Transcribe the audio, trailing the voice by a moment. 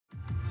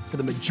For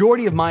the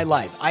majority of my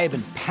life, I have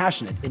been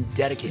passionate and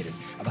dedicated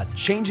about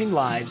changing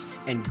lives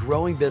and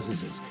growing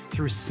businesses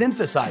through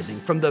synthesizing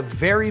from the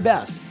very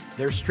best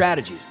their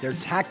strategies, their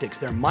tactics,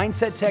 their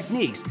mindset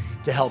techniques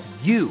to help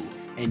you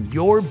and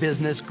your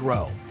business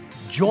grow.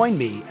 Join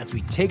me as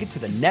we take it to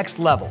the next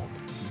level.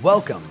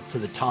 Welcome to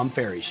the Tom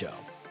Ferry Show.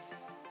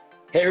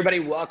 Hey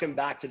everybody, welcome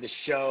back to the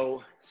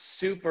show.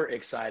 Super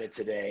excited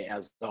today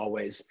as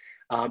always.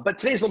 But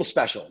today's a little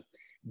special.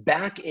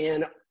 Back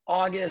in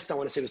August, I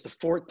want to say it was the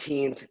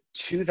 14th,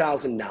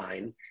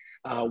 2009,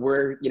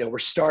 we're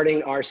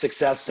starting our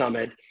Success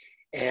Summit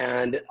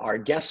and our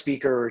guest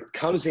speaker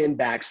comes in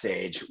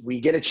backstage. We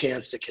get a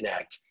chance to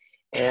connect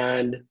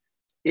and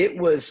it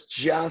was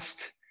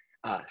just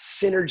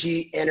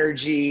synergy,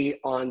 energy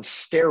on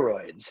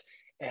steroids.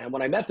 And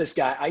when I met this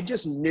guy, I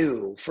just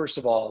knew, first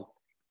of all,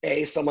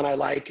 A, someone I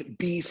like,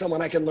 B,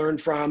 someone I can learn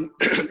from,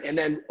 and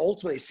then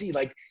ultimately C,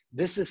 like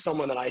this is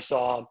someone that I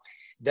saw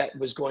that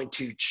was going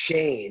to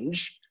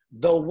change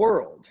the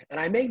world. And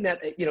I made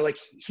that, like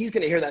he's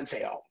going to hear that and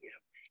say, oh,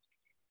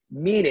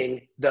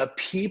 meaning the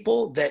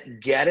people that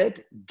get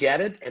it,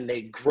 and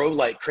they grow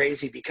like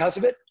crazy because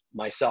of it,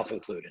 myself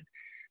included.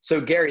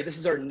 So Gary, this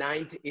is our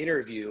 9th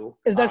interview.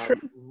 Is that true?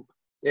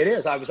 It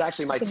is. I was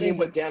actually, my team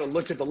went down and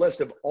looked at the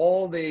list of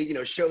all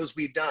the, shows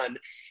we've done.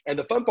 And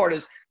the fun part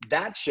is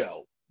that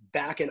show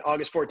back in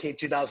August 14th,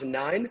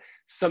 2009,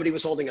 somebody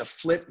was holding a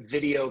flip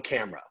video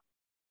camera.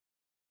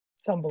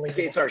 It's unbelievable. It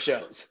dates our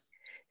shows.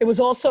 It was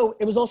also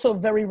a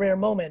very rare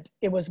moment.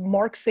 It was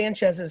Mark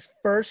Sanchez's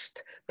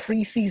first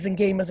preseason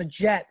game as a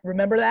Jet.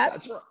 Remember that?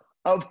 That's right.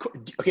 Of course.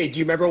 Okay. Do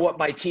you remember what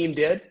my team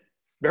did?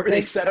 Remember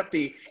they set up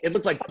it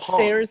looked like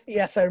upstairs. Pong.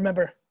 Yes, I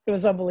remember. It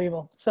was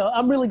unbelievable. So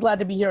I'm really glad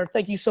to be here.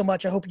 Thank you so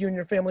much. I hope you and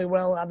your family are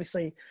well.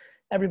 Obviously,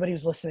 everybody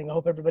who's listening, I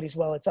hope everybody's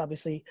well. It's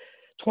obviously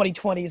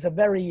 2020 is a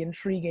very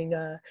intriguing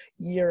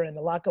year and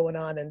a lot going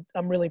on. And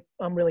I'm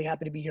really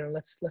happy to be here. And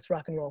let's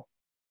rock and roll.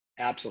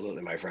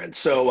 Absolutely, my friend.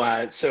 So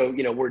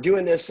we're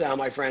doing this,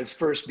 my friends,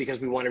 first because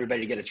we want everybody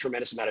to get a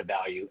tremendous amount of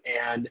value.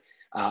 And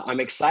I'm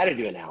excited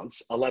to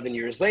announce 11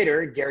 years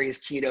later, Gary is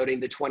keynoting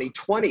the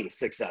 2020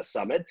 Success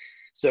Summit.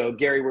 So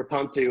Gary, we're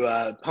pumped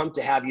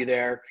to have you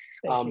there.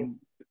 Thank you.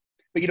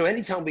 But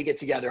anytime we get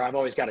together, I've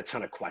always got a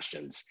ton of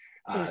questions.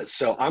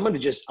 So I want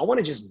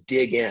to just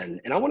dig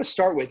in, and I want to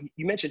start with,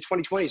 you mentioned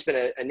 2020 has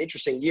been an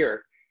interesting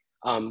year.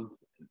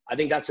 I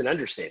think that's an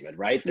understatement,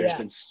 right? There's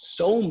been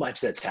so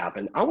much that's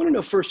happened. I want to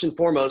know first and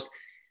foremost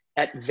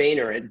at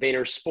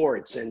Vayner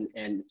Sports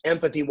and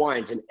Empathy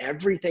Wines and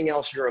everything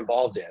else you're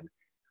involved in.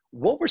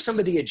 What were some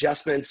of the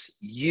adjustments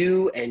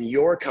you and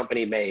your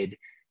company made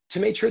to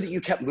make sure that you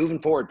kept moving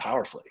forward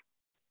powerfully?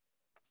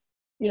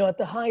 At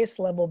the highest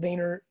level,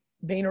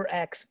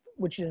 VaynerX,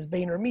 which is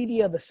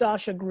VaynerMedia, the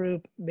Sasha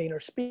Group,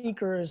 Vayner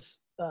Speakers,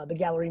 the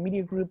Gallery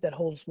Media Group that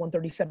holds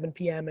 1:37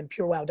 p.m. and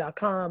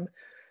PureWow.com.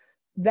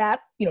 That,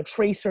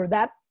 Tracer,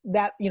 that,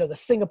 the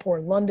Singapore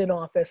and London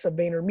office of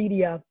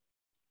VaynerMedia,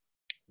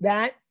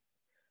 that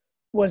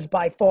was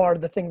by far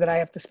the thing that I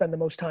have to spend the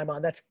most time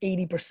on. That's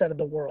 80% of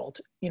the world.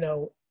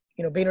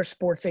 Vayner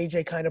Sports,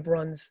 AJ kind of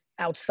runs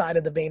outside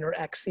of the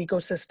VaynerX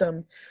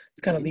ecosystem.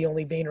 It's kind of the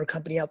only Vayner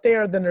company out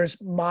there. Then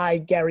there's my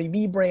Gary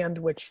V brand,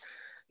 which,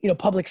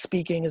 public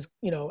speaking is,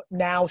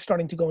 now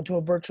starting to go into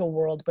a virtual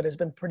world, but has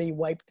been pretty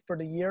wiped for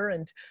the year.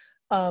 And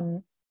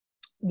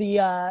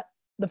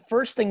the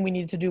first thing we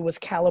needed to do was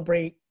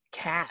calibrate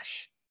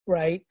cash,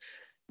 right?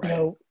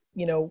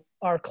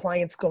 Our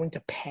clients going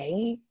to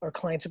pay, our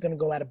clients are going to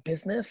go out of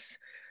business.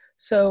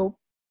 So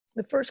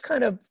the first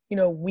kind of,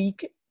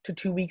 week to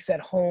 2 weeks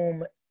at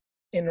home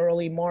in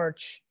early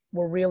March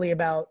were really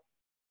about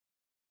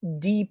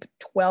deep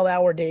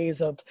 12-hour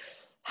days of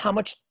how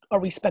much are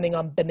we spending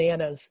on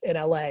bananas in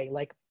LA?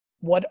 Like,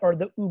 what are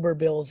the Uber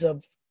bills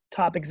of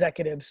top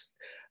executives?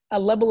 A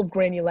level of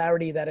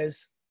granularity that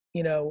is,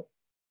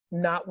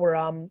 not where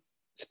I'm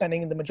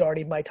spending the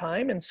majority of my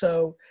time. And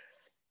so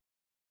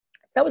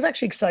that was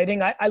actually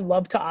exciting. I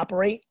love to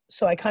operate.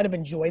 So I kind of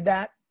enjoyed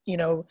that.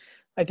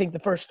 I think the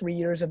first 3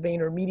 years of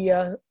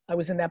VaynerMedia, I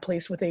was in that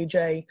place with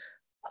AJ.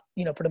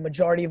 For the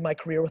majority of my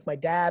career with my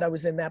dad, I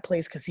was in that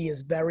place because he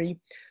is very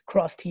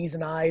cross T's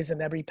and I's and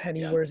every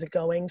penny, where's it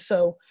going?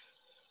 So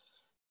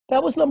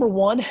that was number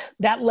one.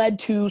 That led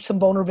to some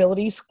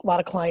vulnerabilities. A lot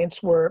of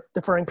clients were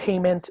deferring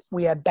payment.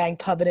 We had bank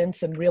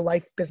covenants and real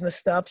life business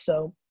stuff.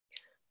 So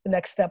the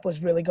next step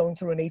was really going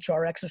through an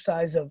HR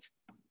exercise of,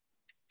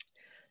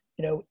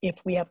 if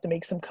we have to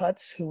make some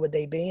cuts, who would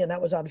they be? And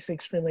that was obviously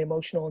extremely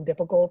emotional and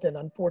difficult. And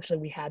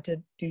unfortunately, we had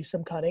to do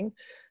some cutting.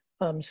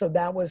 So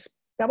that was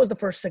the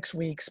first 6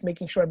 weeks,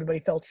 making sure everybody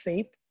felt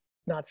safe,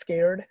 not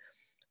scared,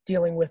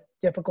 dealing with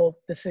difficult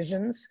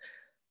decisions,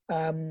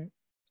 and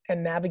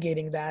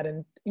navigating that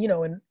and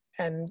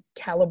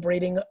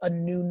calibrating a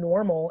new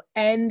normal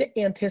and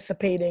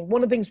anticipating.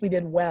 One of the things we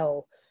did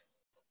well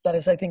that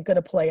is, I think, going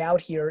to play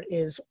out here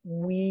is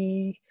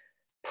we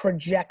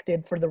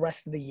projected for the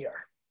rest of the year.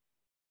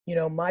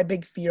 My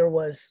big fear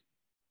was,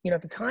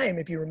 at the time,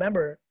 if you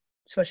remember,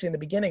 especially in the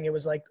beginning, it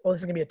was like, oh,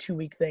 this is going to be a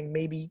 2-week thing,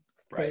 maybe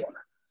 4. Right.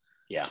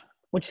 Yeah.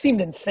 which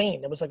seemed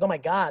insane. It was like, oh my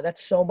God,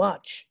 that's so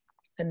much.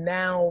 And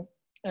now,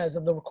 as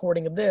of the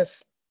recording of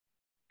this,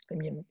 I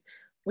mean,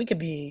 we could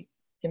be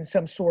in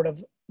some sort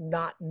of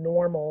not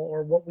normal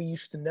or what we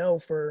used to know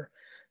for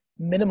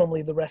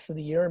minimally the rest of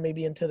the year,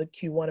 maybe into the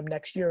Q1 of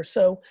next year.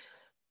 So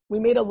we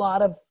made a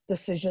lot of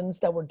decisions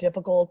that were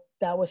difficult.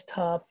 That was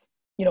tough,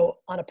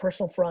 on a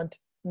personal front,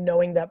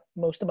 knowing that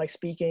most of my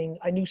speaking,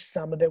 I knew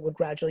some of it would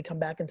gradually come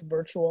back into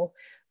virtual,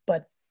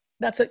 but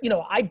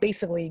I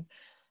basically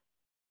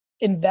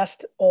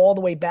invest all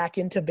the way back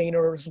into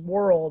Vayner's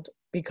world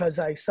because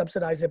I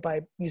subsidize it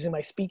by using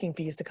my speaking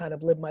fees to kind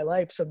of live my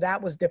life. So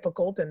that was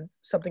difficult and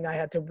something I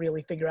had to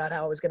really figure out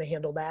how I was going to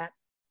handle that.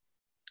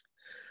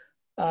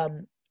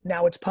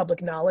 Now it's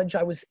public knowledge.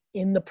 I was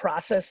in the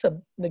process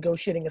of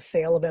negotiating a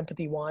sale of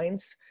Empathy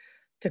Wines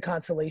to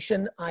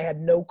Constellation. I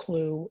had no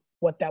clue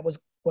what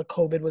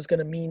COVID was going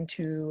to mean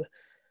to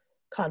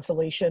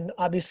Constellation.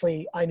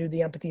 Obviously, I knew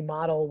the Empathy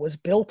model was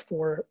built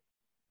for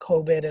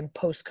COVID and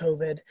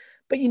post-COVID,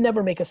 but you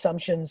never make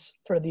assumptions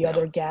for the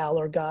other gal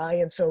or guy.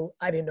 And so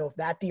I didn't know if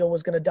that deal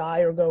was going to die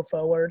or go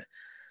forward.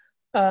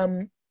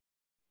 Vayner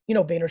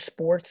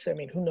Sports, I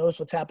mean, who knows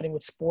what's happening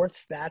with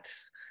sports?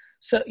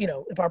 So,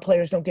 if our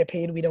players don't get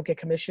paid, we don't get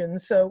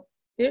commissions. So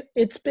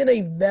it's been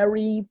a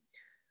very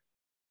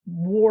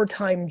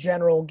wartime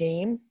general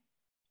game,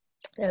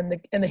 and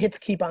the hits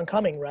keep on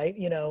coming, right?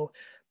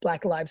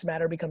 Black Lives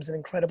Matter becomes an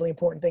incredibly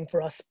important thing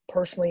for us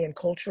personally and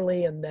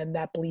culturally, and then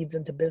that bleeds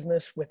into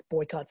business with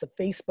boycotts of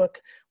Facebook.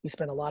 We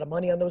spend a lot of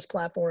money on those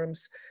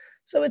platforms.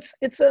 So it's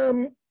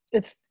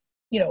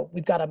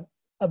we've got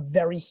a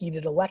very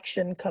heated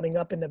election coming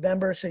up in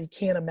November, so you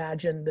can't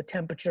imagine the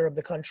temperature of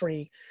the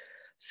country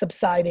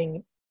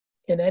subsiding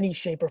in any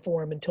shape or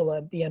form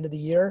until the end of the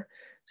year.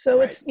 So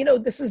right. It's,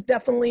 this is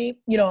definitely,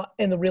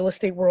 in the real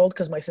estate world,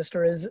 because my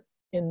sister is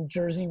in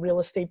Jersey real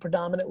estate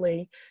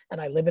predominantly,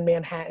 and I live in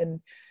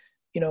Manhattan.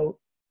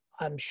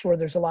 I'm sure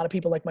there's a lot of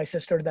people like my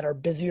sister that are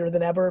busier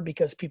than ever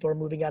because people are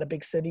moving out of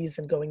big cities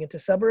and going into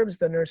suburbs.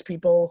 Then there's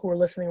people who are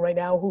listening right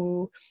now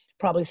who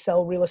probably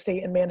sell real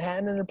estate in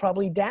Manhattan, and they're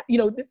probably,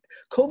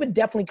 COVID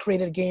definitely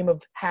created a game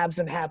of haves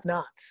and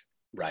have-nots.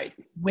 Right.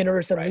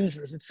 Winners and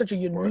losers. It's such a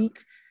unique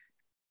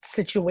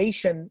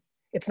situation.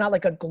 It's not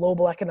like a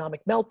global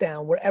economic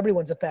meltdown where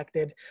everyone's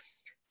affected.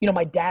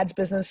 My dad's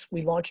business,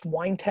 we launched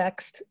Wine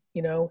Text,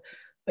 a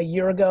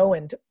year ago,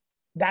 and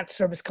that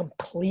service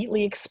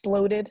completely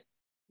exploded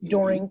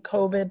during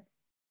COVID.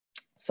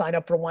 Sign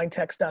up for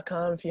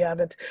winetext.com if you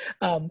haven't.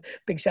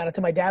 Big shout out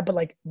to my dad,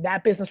 but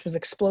that business was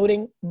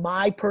exploding.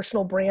 My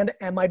personal brand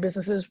and my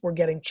businesses were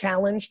getting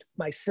challenged.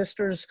 My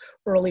sister's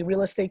early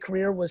real estate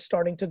career was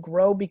starting to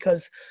grow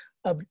because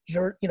of,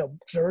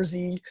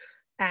 Jersey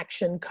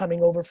action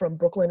coming over from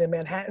Brooklyn and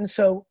Manhattan.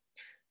 So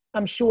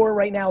I'm sure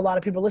right now a lot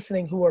of people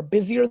listening who are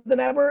busier than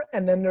ever,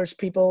 and then there's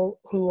people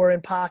who are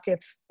in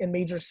pockets in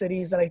major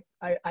cities that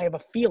I have a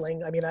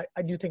feeling. I mean,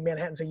 I do think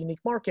Manhattan's a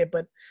unique market,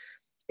 but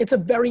it's a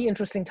very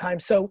interesting time.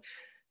 So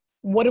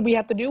what did we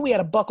have to do? We had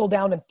to buckle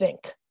down and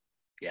think.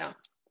 Yeah.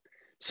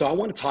 So I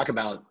want to talk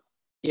about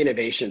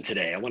innovation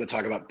today. I want to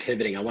talk about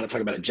pivoting. I want to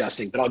talk about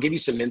adjusting, but I'll give you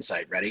some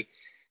insight. Ready?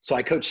 So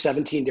I coach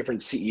 17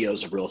 different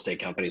CEOs of real estate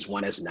companies.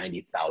 One has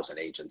 90,000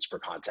 agents, for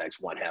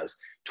context. One has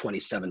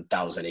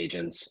 27,000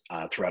 agents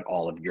throughout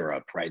all of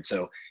Europe, right?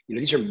 So,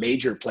 these are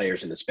major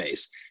players in the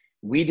space.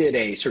 We did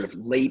a sort of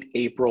late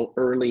April,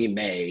 early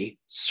May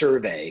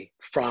survey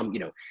from,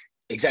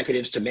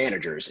 executives to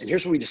managers. And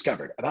here's what we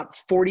discovered. About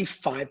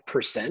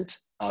 45%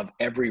 of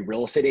every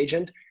real estate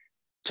agent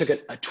took a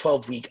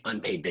 12-week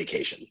unpaid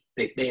vacation.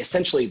 They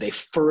essentially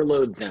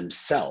furloughed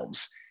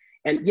themselves.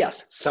 And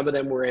yes, some of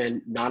them were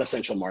in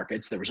non-essential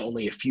markets. There was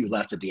only a few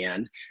left at the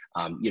end.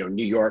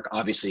 New York,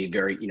 obviously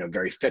very,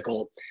 very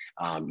fickle.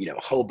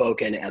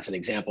 Hoboken, as an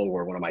example,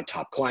 where one of my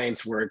top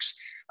clients works.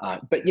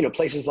 But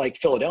places like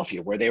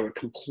Philadelphia, where they were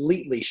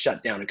completely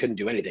shut down and couldn't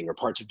do anything, or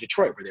parts of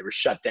Detroit where they were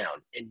shut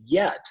down. And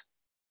yet,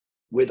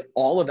 with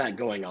all of that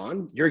going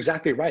on, you're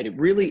exactly right. It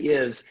really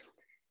is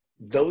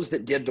those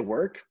that did the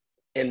work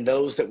and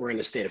those that were in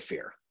a state of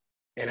fear.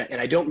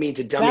 And I don't mean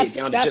to dummy it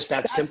down to just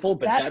that simple,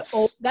 but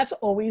that's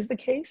always the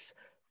case.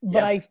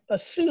 But I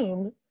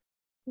assume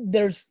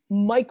there's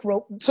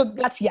micro. So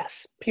that's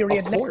yes,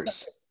 period. Of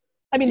course.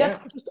 I mean, that's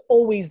just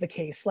always the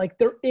case.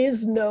 There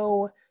is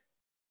no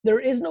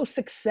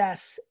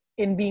success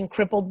in being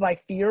crippled by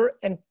fear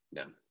and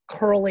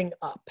curling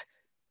up,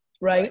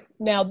 right?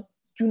 Now,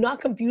 do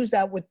not confuse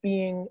that with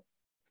being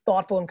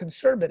thoughtful and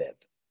conservative,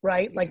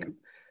 right? Mm-hmm.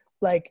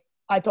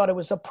 I thought it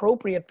was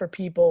appropriate for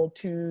people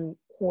to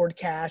hoard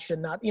cash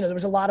and not, there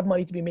was a lot of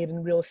money to be made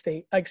in real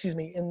estate,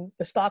 in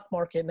the stock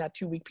market in that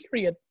 2-week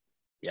period.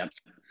 Yeah.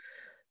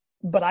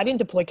 But I didn't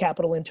deploy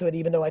capital into it,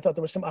 even though I thought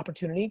there was some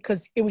opportunity,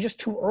 because it was just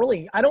too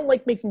early. I don't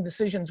like making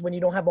decisions when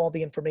you don't have all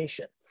the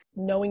information.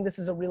 Knowing this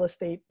is a real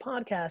estate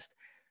podcast,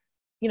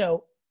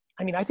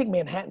 I think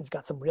Manhattan's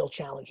got some real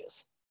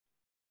challenges.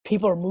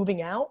 People are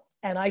moving out.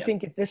 And I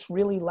think if this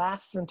really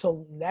lasts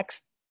until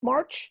next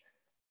March,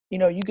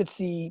 you could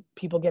see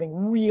people getting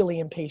really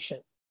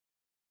impatient.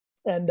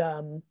 And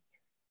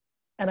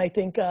And I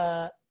think,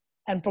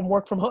 and from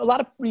work from home, a lot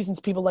of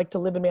reasons people like to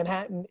live in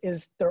Manhattan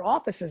is their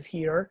office is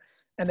here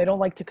and they don't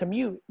like to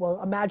commute.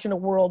 Well, imagine a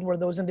world where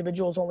those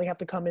individuals only have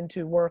to come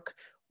into work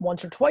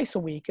once or twice a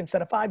week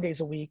instead of 5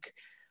 days a week.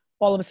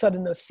 All of a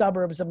sudden, the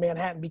suburbs of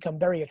Manhattan become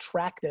very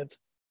attractive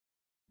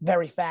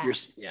very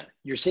fast.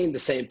 You're seeing the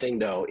same thing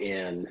though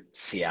in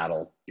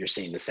Seattle. You're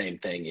seeing the same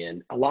thing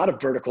in a lot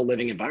of vertical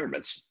living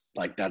environments.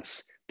 Like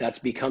that's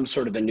become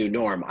sort of the new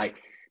norm.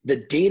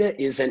 The data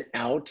isn't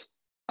out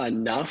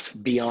enough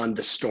beyond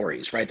the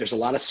stories, right? There's a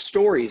lot of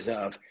stories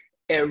of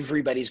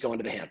everybody's going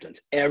to the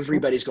Hamptons,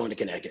 everybody's going to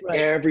Connecticut, right.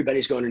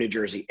 Everybody's going to New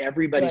Jersey,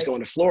 everybody's right.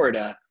 going to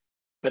Florida,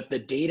 but the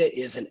data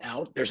isn't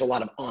out. There's a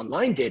lot of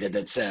online data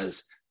that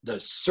says the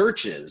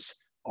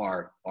searches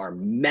are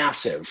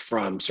massive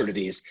from sort of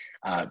these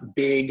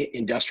big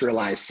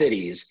industrialized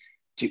cities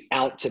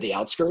out to the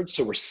outskirts.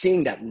 So we're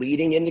seeing that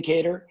leading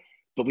indicator,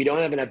 but we don't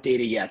have enough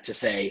data yet to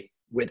say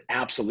with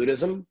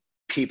absolutism,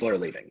 people are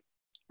leaving,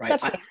 right?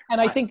 That's right.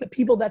 And I think the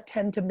people that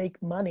tend to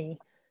make money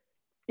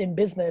in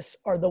business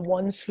are the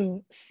ones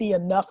who see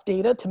enough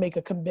data to make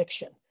a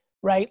conviction,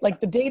 right? Like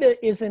the data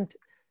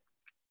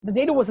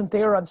wasn't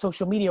there on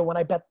social media when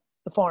I bet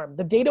the farm.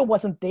 The data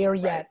wasn't there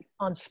yet right.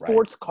 on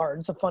sports right.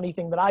 cards, a funny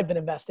thing that I've been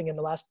investing in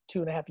the last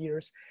 2.5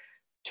 years,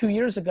 2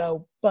 years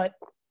ago, but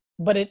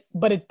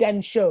it then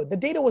showed. The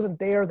data wasn't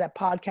there that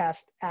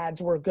podcast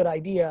ads were a good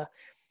idea.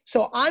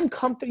 So I'm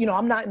comfortable,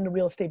 I'm not in the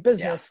real estate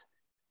business,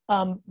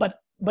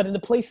 but in the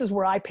places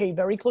where I pay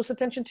very close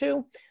attention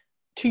to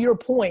your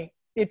point,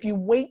 if you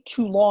wait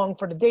too long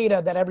for the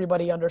data that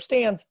everybody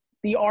understands,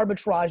 the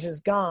arbitrage is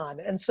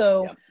gone. And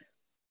so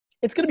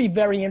it's going to be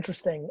very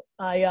interesting.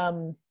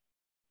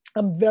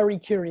 I'm very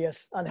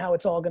curious on how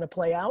it's all going to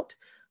play out.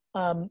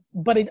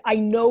 But I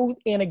know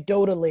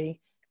anecdotally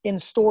in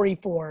story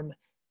form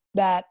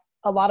that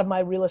a lot of my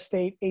real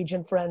estate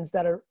agent friends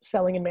that are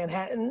selling in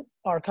Manhattan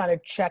are kind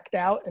of checked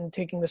out and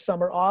taking the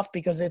summer off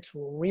because it's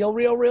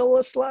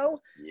real slow.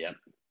 Yep.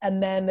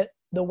 And then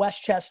the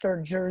Westchester,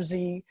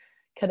 Jersey,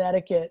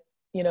 Connecticut,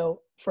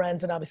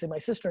 friends, and obviously my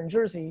sister in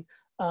Jersey,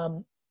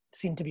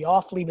 seem to be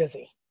awfully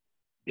busy.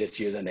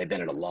 Busier than they've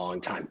been in a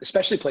long time,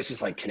 especially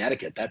places like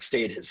Connecticut. That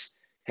state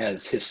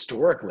has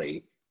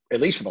historically,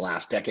 at least for the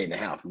last decade and a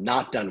half,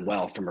 not done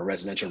well from a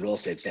residential real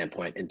estate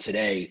standpoint. And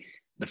today,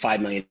 the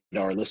 $5 million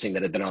listing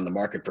that had been on the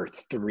market for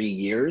 3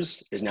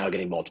 years is now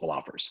getting multiple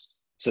offers.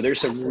 So there's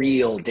some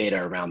real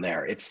data around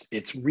there.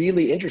 It's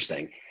really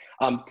interesting.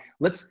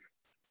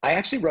 I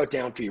actually wrote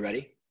down for you,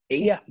 ready?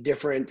 8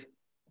 different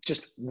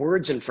just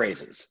words and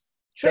phrases.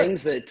 Sure.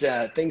 Things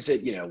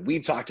that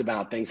we've talked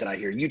about, things that I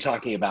hear you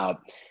talking about.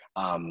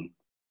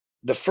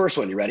 The first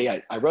one, you ready?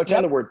 I wrote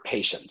down the word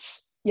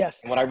patience. Yes.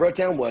 And what I wrote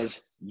down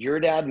was your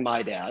dad,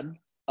 my dad,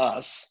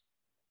 us,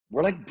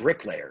 we're like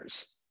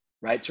bricklayers,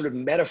 right? Sort of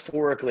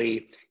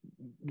metaphorically,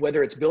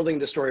 whether it's building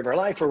the story of our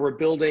life or we're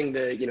building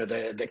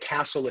the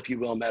castle, if you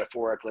will,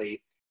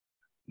 metaphorically,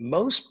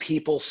 most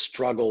people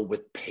struggle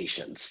with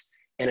patience.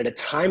 And at a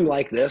time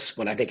like this,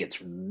 when I think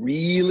it's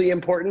really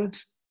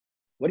important,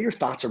 what are your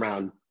thoughts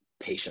around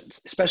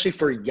patience, especially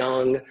for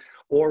young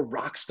or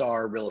rock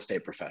star real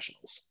estate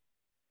professionals?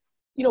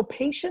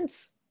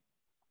 Patience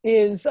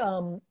is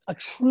a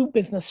true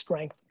business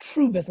strength,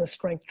 true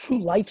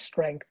life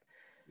strength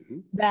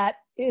that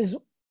is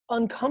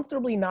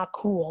uncomfortably not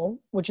cool,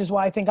 which is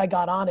why I think I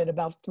got on it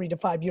about 3 to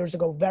 5 years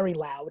ago, very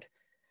loud.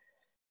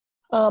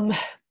 I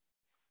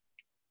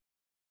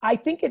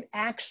think it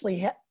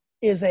actually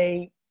is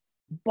a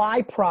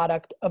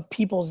byproduct of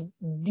people's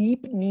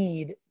deep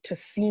need to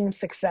seem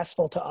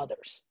successful to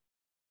others.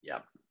 Yeah,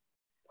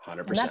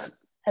 100%.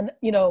 And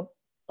a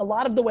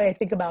lot of the way I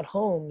think about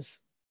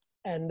homes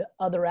and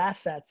other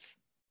assets,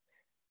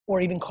 or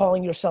even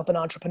calling yourself an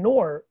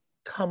entrepreneur,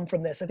 come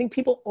from this. I think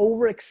people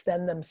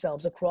overextend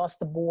themselves across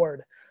the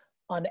board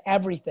on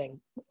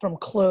everything from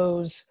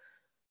clothes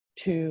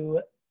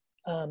to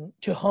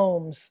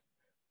homes,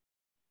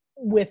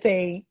 with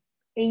a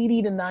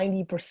 80 to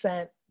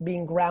 90%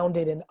 being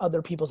grounded in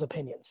other people's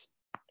opinions.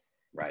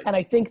 Right. And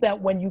I think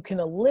that when you can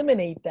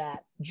eliminate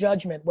that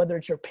judgment, whether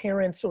it's your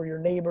parents or your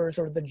neighbors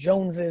or the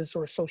Joneses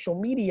or social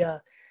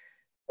media,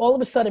 all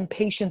of a sudden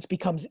patience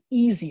becomes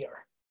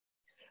easier.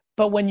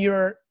 But when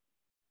you're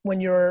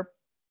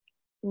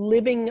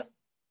living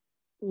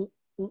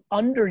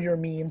under your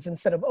means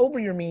instead of over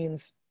your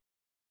means,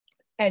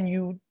 and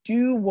you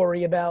do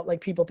worry about like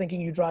people thinking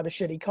you drive a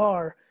shitty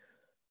car,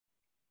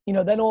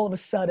 then all of a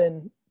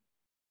sudden,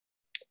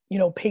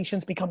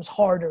 patience becomes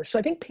harder. So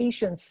I think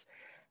patience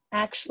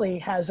actually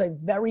has a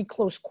very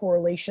close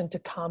correlation to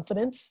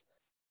confidence.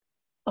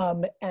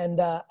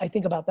 And I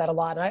think about that a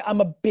lot. And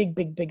I'm a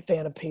big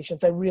fan of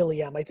patience. I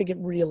really am. I think it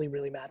really,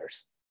 really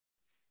matters.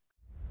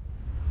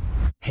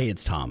 Hey,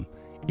 it's Tom.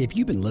 If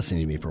you've been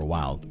listening to me for a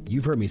while,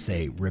 you've heard me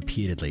say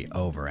repeatedly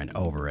over and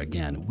over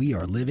again, we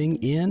are living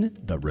in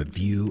the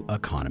review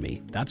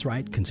economy. That's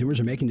right,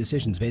 consumers are making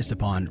decisions based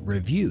upon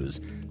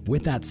reviews.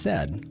 With that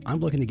said, I'm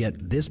looking to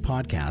get this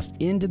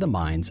podcast into the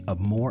minds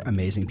of more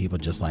amazing people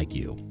just like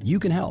you. You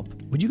can help.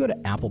 Would you go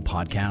to Apple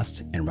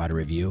Podcasts and write a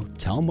review?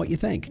 Tell them what you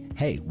think.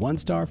 Hey, 1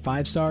 star,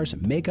 5 stars,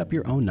 make up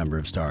your own number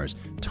of stars.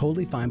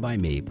 Totally fine by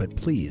me, but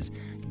please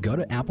go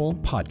to Apple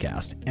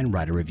Podcast and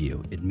write a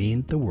review. It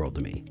means the world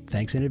to me.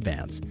 Thanks in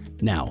advance.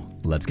 Now,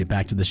 let's get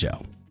back to the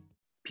show.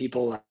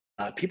 People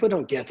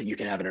don't get that you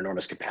can have an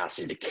enormous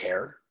capacity to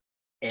care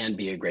and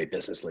be a great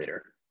business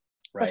leader.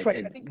 Right? That's right.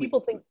 And I think people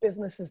think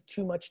business is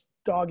too much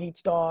dog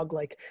eats dog,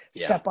 like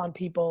step on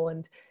people.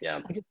 And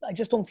I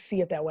just don't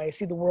see it that way. I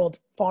see the world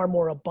far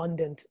more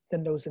abundant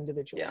than those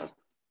individuals. Yeah.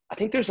 I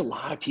think there's a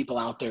lot of people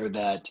out there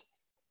that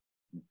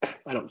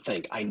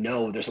I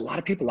know there's a lot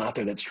of people out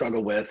there that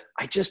struggle with,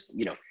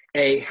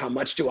 A, how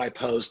much do I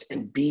post?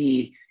 And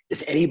B,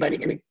 is anybody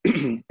gonna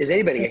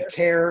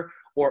care?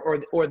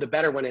 Or the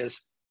better one is,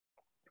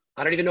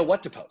 I don't even know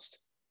what to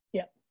post.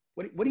 Yeah.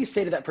 What do you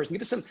say to that person?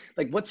 Give us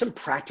what's some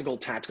practical,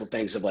 tactical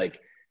things of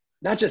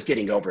not just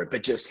getting over it,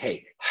 but just,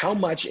 hey, how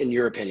much in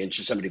your opinion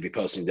should somebody be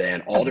posting today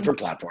on all different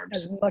platforms?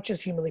 As much as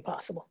humanly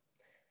possible.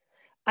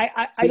 My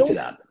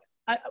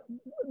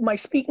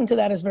speaking to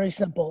that is very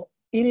simple.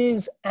 It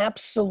is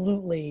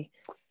absolutely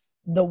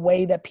the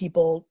way that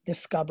people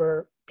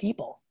discover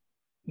people.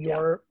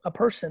 You're a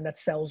person that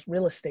sells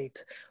real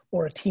estate,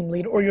 or a team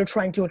leader, or you're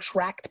trying to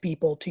attract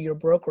people to your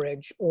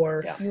brokerage,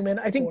 or human.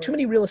 I think too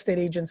many real estate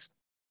agents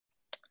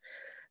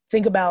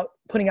think about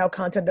putting out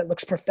content that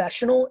looks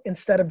professional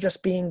instead of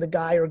just being the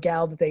guy or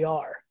gal that they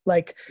are.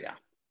 A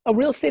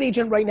real estate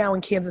agent right now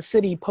in Kansas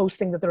City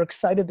posting that they're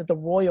excited that the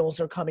Royals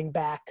are coming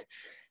back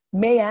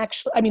may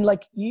actually,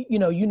 you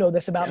know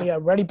this about me. I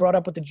already brought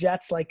up with the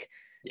Jets.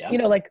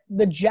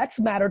 The Jets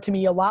matter to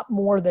me a lot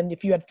more than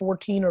if you had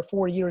 14 or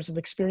 4 years of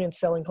experience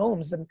selling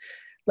homes. And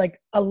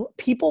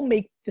people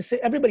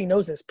everybody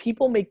knows this.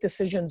 People make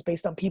decisions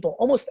based on people.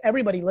 Almost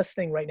everybody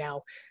listening right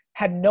now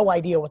had no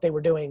idea what they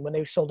were doing when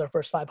they sold their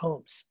first 5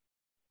 homes.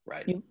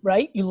 Right.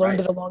 You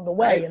learned it along the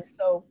way. Right. And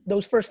so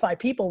those first 5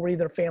 people were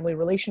either family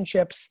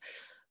relationships,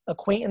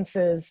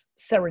 acquaintances,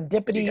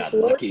 serendipity,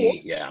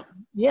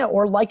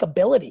 or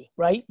likability,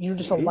 right? You're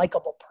just a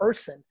likable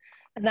person.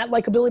 And that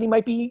likability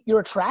might be you're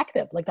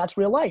attractive, like that's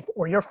real life,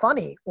 or you're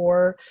funny,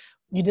 or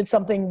you did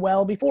something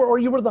well before, or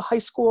you were the high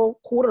school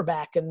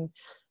quarterback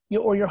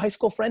or your high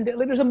school friend.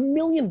 There's a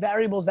million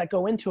variables that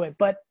go into it.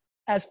 But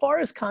as far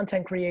as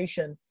content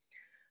creation,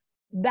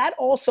 that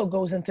also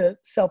goes into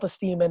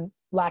self-esteem and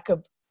lack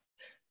of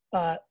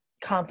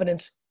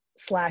confidence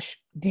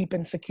 / deep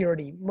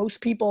insecurity.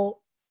 Most people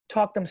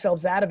talk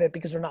themselves out of it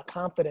because they're not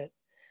confident.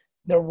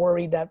 They're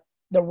worried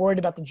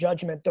about the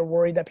judgment. They're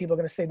worried that people are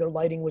going to say their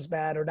lighting was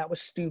bad, or that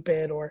was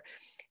stupid, or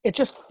it's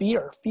just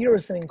fear. Fear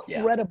is an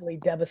incredibly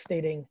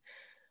devastating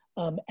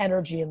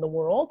energy in the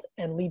world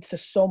and leads to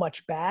so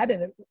much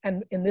bad.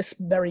 And in this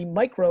very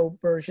micro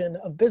version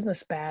of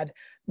business bad,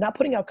 not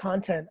putting out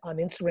content on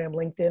Instagram,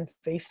 LinkedIn,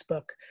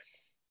 Facebook.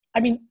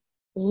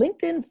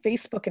 LinkedIn,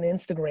 Facebook, and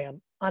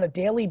Instagram on a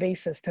daily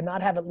basis to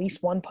not have at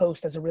least one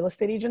post as a real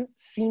estate agent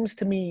seems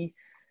to me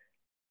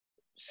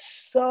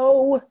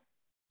so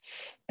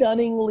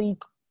stunningly,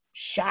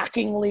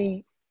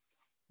 shockingly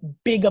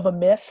big of a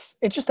miss.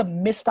 It's just a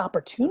missed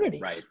opportunity.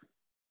 Right.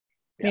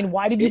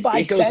 Why did you buy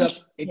it goes up?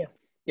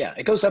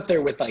 It goes up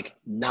there with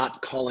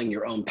not calling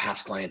your own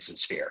past clients in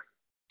Sphere.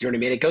 Do you know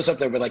what I mean? It goes up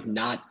there with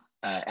not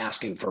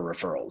asking for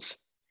referrals.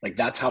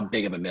 That's how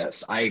big of a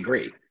miss. I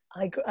agree.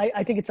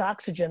 I think it's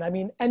oxygen.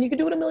 And you can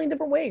do it a million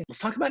different ways.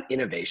 Let's talk about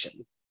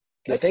innovation.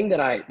 The thing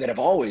that I've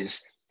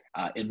always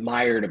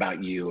admired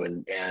about you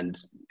and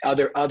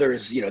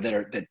others,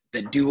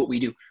 that do what we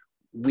do,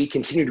 we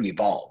continue to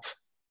evolve.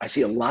 I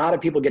see a lot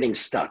of people getting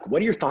stuck.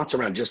 What are your thoughts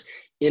around just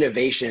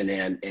innovation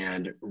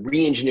and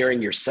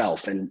re-engineering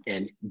yourself and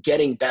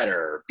getting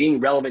better, being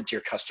relevant to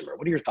your customer?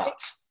 What are your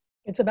thoughts?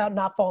 It's about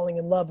not falling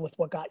in love with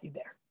what got you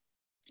there.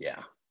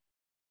 Yeah.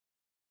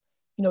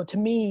 To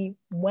me,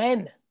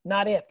 when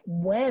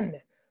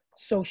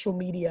social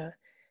media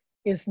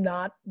is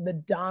not the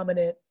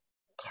dominant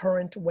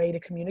current way to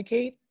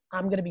communicate,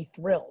 I'm going to be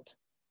thrilled.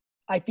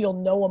 I feel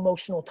no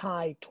emotional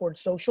tie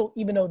towards social,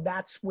 even though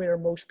that's where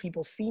most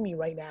people see me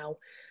right now.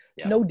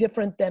 Yeah. No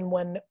different than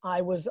when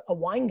I was a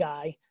wine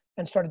guy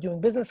and started doing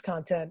business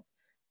content.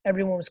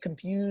 Everyone was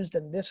confused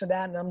and this and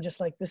that. And I'm just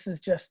like, this is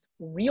just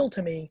real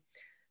to me.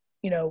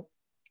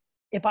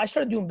 If I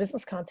started doing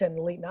business content in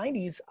the late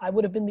 90s, I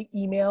would have been the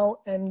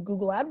email and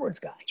Google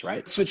AdWords guy. That's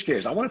right. Switch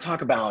gears. I want to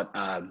talk about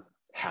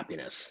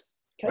happiness.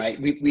 Okay.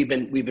 Right. We've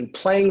been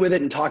playing with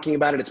it and talking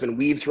about it. It's been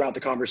weaved throughout the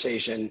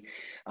conversation.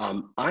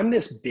 I'm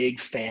this big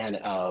fan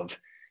of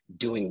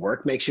doing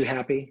work makes you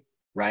happy,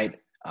 right?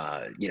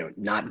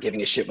 Not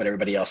giving a shit what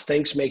everybody else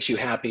thinks makes you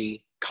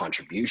happy.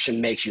 Contribution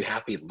makes you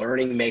happy.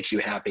 Learning makes you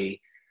happy.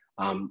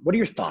 What are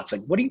your thoughts?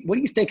 What do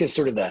you think is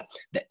sort of the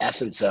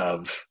essence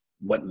of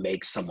what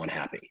makes someone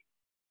happy?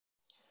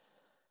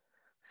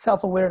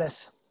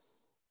 Self-awareness.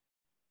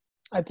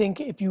 I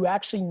think if you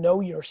actually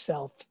know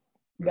yourself,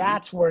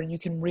 that's where you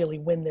can really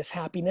win this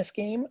happiness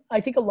game. I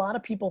think a lot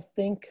of people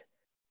think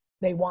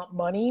they want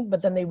money,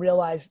 but then they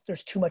realize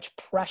there's too much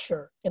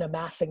pressure in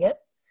amassing it.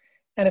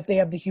 And if they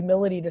have the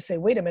humility to say,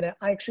 wait a minute,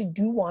 I actually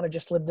do want to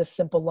just live this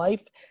simple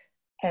life,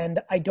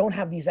 and I don't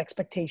have these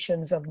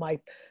expectations of my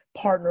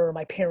partner or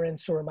my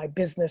parents or my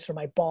business or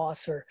my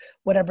boss or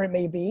whatever it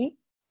may be.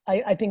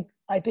 I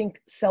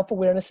think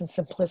self-awareness and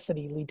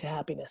simplicity lead to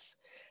happiness.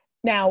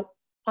 Now,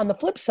 on the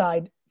flip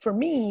side, for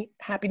me,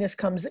 happiness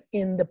comes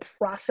in the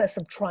process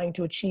of trying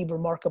to achieve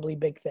remarkably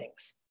big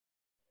things.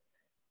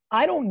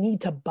 I don't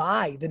need to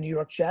buy the New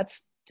York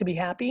Jets to be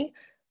happy,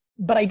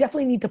 but I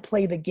definitely need to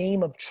play the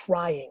game of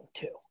trying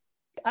to.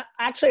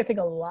 Actually, I think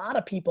a lot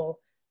of people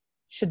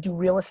should do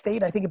real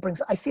estate.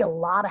 I see a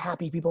lot of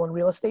happy people in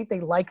real estate.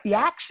 They like the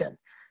action.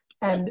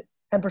 And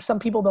for some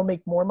people, they'll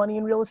make more money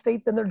in real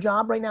estate than their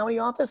job right now in the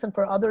office. And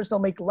for others, they'll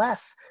make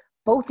less.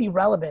 Both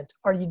irrelevant.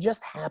 Are you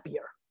just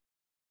happier?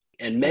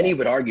 And many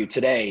would argue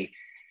today,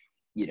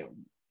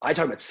 I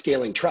talk about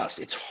scaling trust.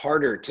 It's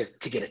harder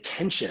to get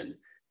attention,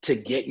 to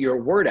get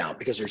your word out,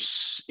 because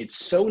it's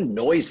so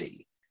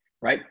noisy,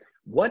 right?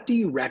 What do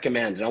you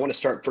recommend? And I want to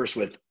start first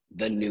with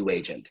the new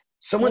agent.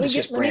 Someone that's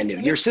just brand new.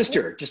 Your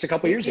sister, just a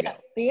couple years ago.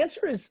 The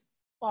answer is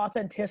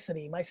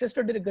authenticity. My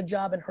sister did a good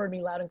job and heard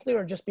me loud and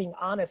clear, just being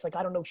honest. Like,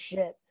 I don't know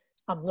shit.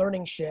 I'm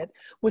learning shit,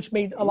 which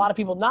made a lot of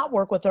people not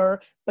work with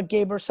her, but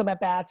gave her some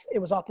at-bats. It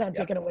was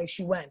authentic in a way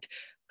she went.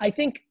 I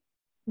think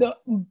the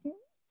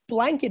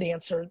blanket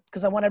answer,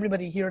 because I want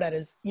everybody to hear that,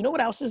 is, you know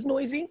what else is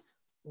noisy?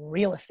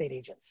 Real estate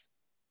agents.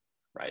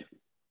 Right.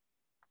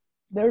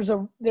 There's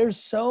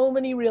so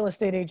many real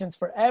estate agents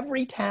for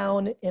every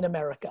town in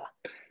America.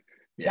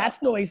 Yeah.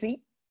 That's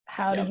noisy.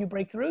 How did you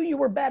break through? You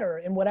were better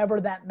in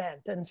whatever that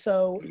meant. And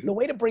so the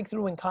way to break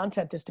through in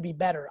content is to be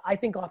better. I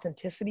think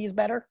authenticity is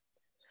better.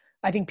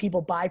 I think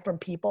people buy from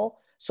people.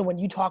 So when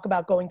you talk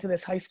about going to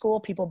this high school,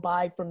 people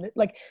buy from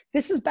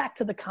this is back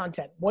to the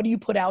content. What do you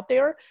put out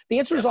there? The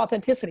answer is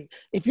authenticity.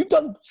 If you've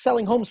done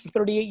selling homes for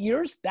 38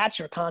 years, that's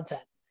your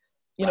content.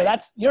 You're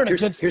in a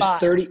good spot.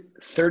 Here's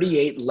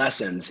 38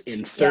 lessons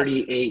in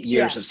 38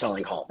 years of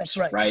selling homes. That's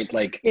right. Right?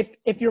 Like,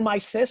 if you're my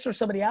sis or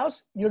somebody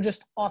else, you're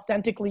just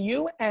authentically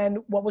you. And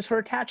what was her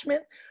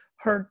attachment?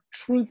 Her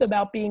truth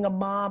about being a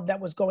mom that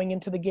was going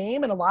into the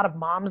game, and a lot of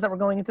moms that were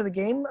going into the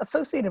game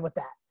associated with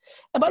that.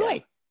 And by the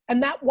way,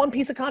 and that one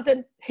piece of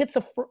content hits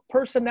a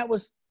person that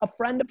was a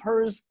friend of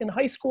hers in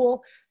high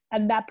school,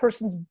 and that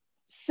person's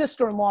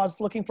sister-in-law is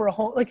looking for a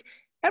home. Like,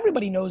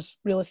 everybody knows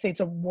real estate's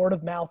a word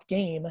of mouth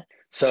game.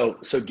 So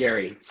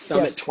Gary,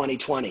 Summit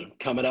 2020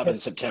 coming up in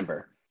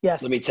September.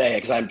 Yes. Let me tell you,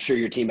 because I'm sure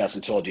your team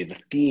hasn't told you,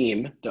 the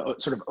theme, the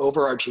sort of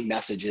overarching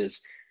message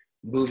is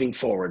moving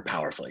forward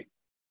powerfully.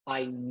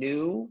 I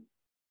knew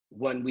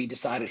when we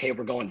decided, hey,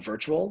 we're going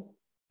virtual,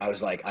 I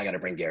was like, I got to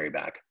bring Gary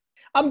back.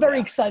 I'm very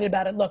excited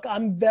about it. Look,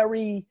 I'm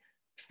very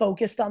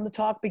focused on the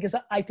talk, because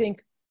I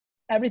think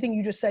everything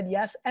you just said,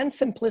 yes, and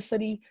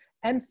simplicity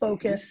and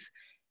focus,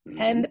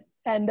 and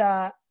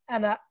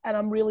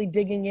I'm really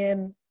digging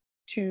in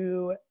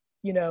to,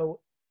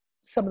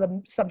 some of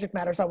the subject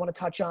matters I want to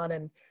touch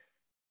on.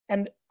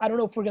 And I don't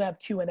know if we're going to have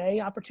Q&A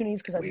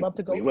opportunities, because I'd love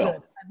to go. We will.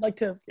 I'd like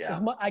to,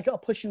 I'll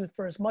push you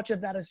for as much of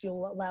that as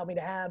you'll allow me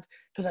to have,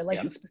 because I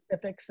like the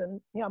specifics,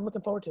 and I'm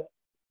looking forward to it.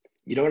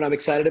 You know what I'm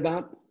excited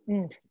about?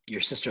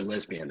 Your sister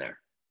Liz being there.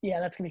 Yeah,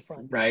 that's going to be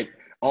fun. Right?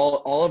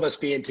 All of us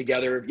being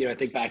together, I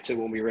think back to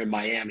when we were in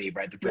Miami,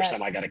 right? The first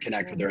time I got to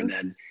connect with her, and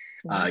then,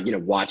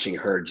 watching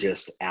her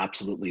just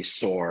absolutely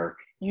soar.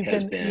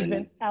 You've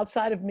been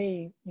outside of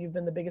me, you've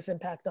been the biggest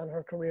impact on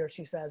her career,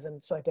 she says.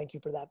 And so I thank you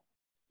for that.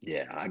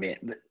 Yeah. I mean,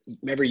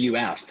 remember you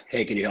asked,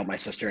 hey, can you help my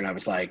sister? And I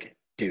was like,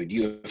 dude,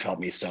 you have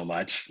helped me so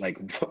much. Like,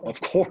 of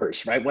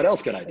course, right? What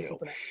else could I do?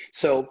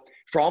 So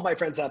for all my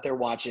friends out there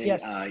watching,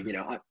 I'm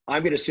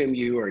going to assume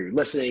you, or you're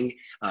listening,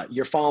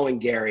 you're following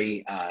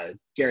Gary.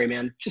 Gary,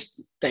 man,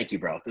 just thank you,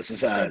 bro. This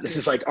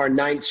is like our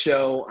 9th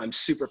show. I'm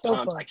super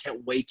pumped. Fun. I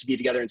can't wait to be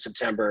together in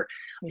September.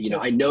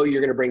 I know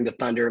you're going to bring the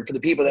thunder. And for the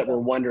people that were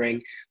wondering,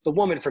 the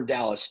woman from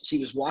Dallas, she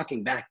was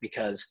walking back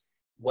because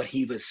what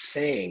he was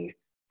saying,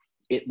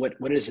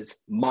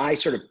 it's my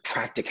sort of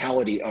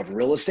practicality of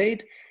real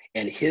estate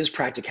and his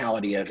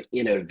practicality of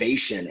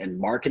innovation and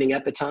marketing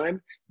at the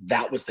time.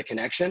 That was the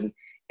connection.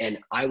 And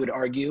I would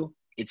argue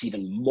it's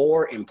even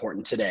more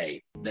important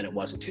today than it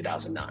was in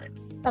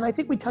 2009. And I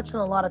think we touched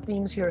on a lot of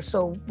themes here.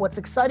 So what's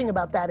exciting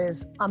about that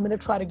is I'm going to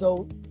try to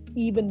go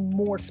even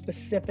more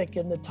specific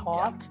in the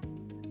talk,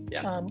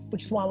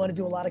 which is why I want to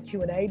do a lot of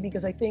Q&A,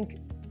 because I think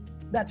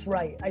that's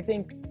right. I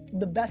think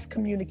the best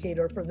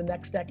communicator for the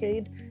next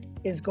decade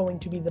is going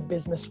to be the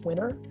business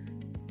winner.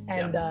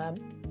 And I'm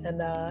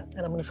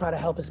going to try to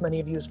help as many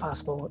of you as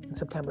possible in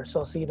September. So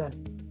I'll see you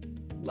then.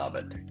 Love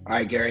it. All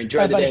right, Gary,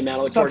 enjoy the day, man.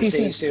 I look forward to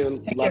seeing you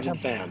soon. Love you,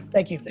 fam.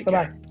 Thank you.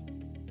 Bye-bye.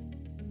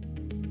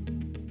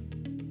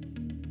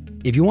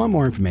 If you want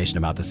more information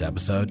about this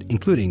episode,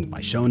 including my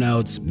show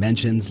notes,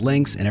 mentions,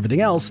 links, and everything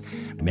else,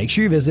 make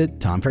sure you visit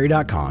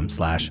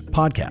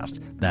tomferry.com/podcast.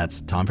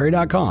 That's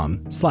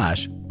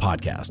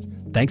tomferry.com/podcast.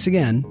 Thanks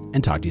again,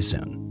 and talk to you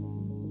soon.